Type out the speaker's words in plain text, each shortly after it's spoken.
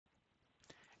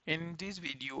In this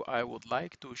video, I would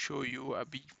like to show you a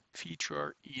big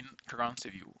feature in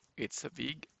TransView. It's a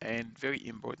big and very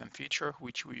important feature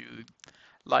which we would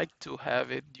like to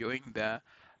have it during the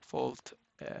fault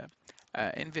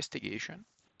investigation.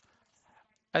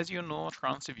 As you know,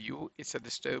 TransView is a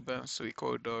disturbance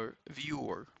recorder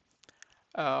viewer,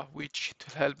 which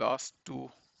to help us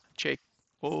to check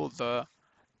all the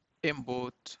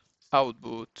input,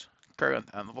 output, current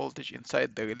and voltage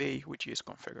inside the relay which is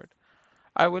configured.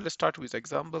 I will start with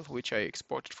example which I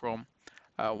exported from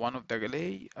one of the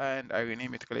relay, and I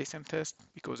rename it relay sim test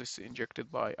because it's injected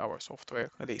by our software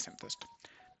relay sim test.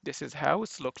 This is how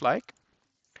it's look like,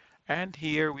 and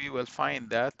here we will find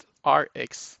that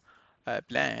RX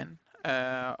plan,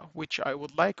 which I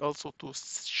would like also to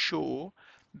show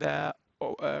the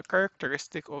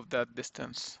characteristic of that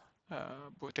distance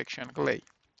protection relay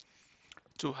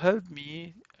to help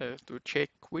me to check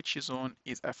which zone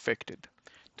is affected.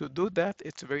 To do that,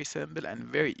 it's very simple and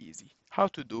very easy. How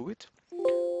to do it?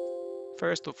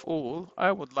 First of all,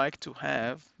 I would like to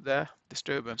have the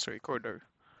disturbance recorder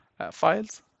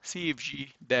files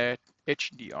cfg.hdr.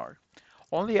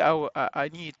 Only I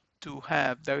need to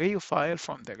have the real file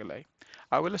from the relay.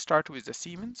 I will start with the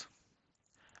Siemens.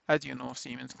 As you know,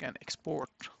 Siemens can export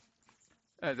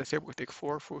the Cybertech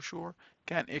 4 for sure,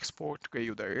 can export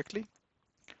RAIO directly.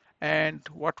 And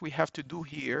what we have to do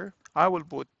here, I will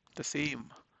put the same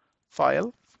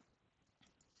file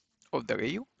of the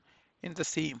RAIO in the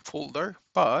same folder,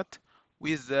 but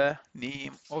with the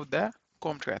name of the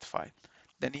contract file.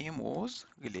 The name was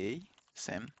relay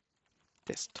sim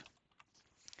test.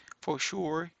 For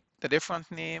sure, the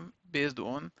different name based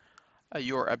on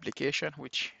your application,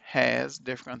 which has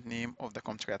different name of the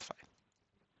contract file.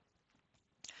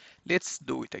 Let's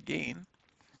do it again.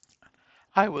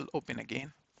 I will open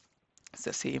again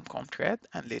the same contract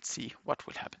and let's see what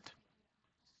will happen.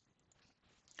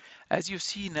 As you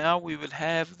see now, we will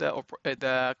have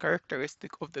the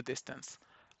characteristic of the distance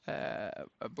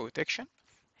protection.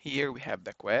 Here we have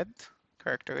the quad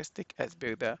characteristic as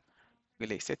per the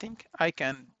relay setting. I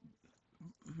can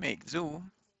make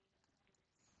zoom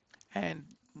and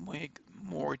make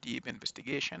more deep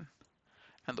investigation,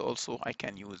 and also I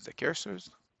can use the cursors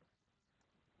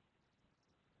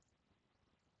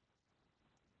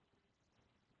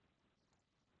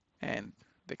and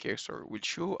the cursor will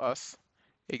show us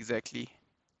exactly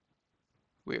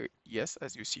where, yes,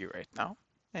 as you see right now,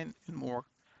 and in more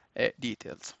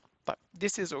details. But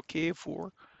this is okay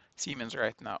for Siemens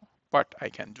right now, but I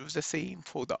can do the same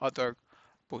for the other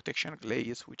protection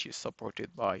glaze which is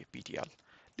supported by PTL.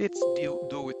 Let's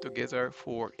do it together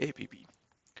for APP.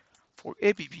 For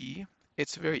APP,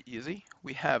 it's very easy.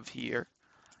 We have here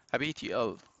a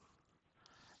PTL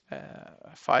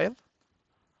file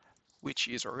which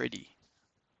is already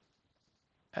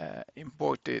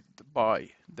imported by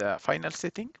the final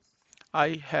setting.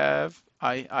 I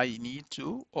need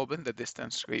to open the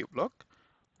distance rail block,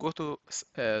 go to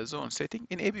zone setting.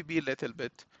 In ABB a little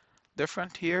bit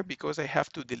different here because I have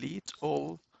to delete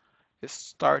all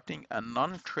starting and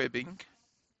non-tripping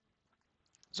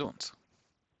zones.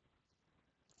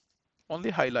 Only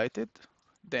highlight it,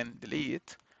 then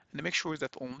delete, and make sure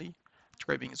that only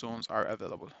tripping zones are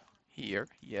available. Here,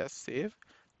 yes, save.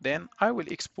 Then I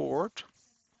will export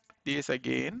this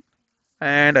again,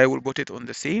 and I will put it on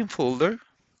the same folder,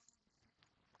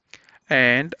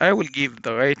 and I will give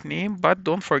the right name, but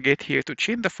don't forget here to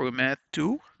change the format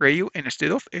to RAIO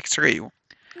instead of XRAIO.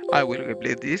 I will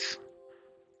replace this,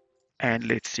 and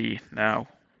let's see now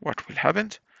what will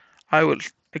happen. I will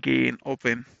again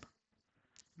open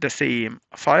the same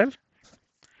file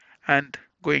and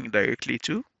going directly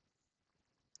to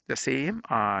the same.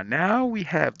 Now we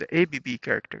have the ABB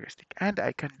characteristic, and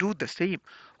I can do the same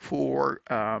for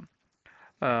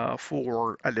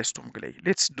Alstom relay.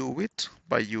 Let's do it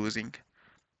by using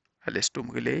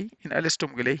Alstom relay. In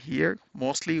Alstom relay here,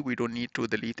 mostly we don't need to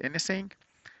delete anything,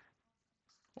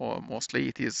 or mostly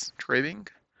it is trimming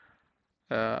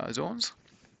zones.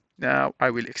 Now I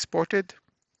will export it,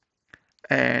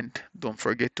 and don't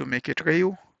forget to make it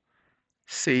RAIO.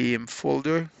 Same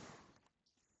folder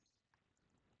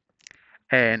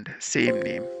and same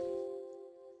name.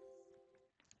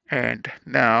 And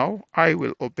now I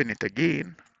will open it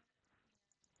again,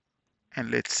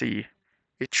 and let's see,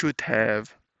 it should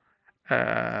have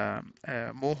a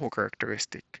Moho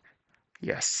characteristic.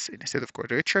 Yes, instead of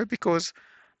quadrature, because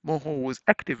Moho was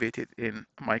activated in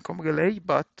my com relay,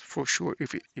 but for sure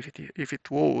if it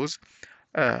was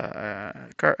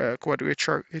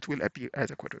quadrature, it will appear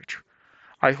as a quadrature.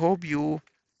 I hope you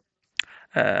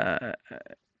uh,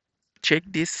 check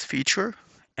this feature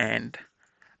and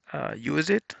use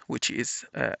it, which is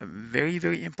very,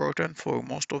 very important for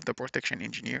most of the protection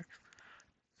engineer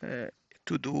uh,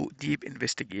 to do deep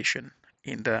investigation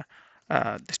in the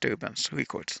disturbance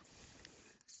records.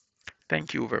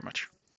 Thank you very much.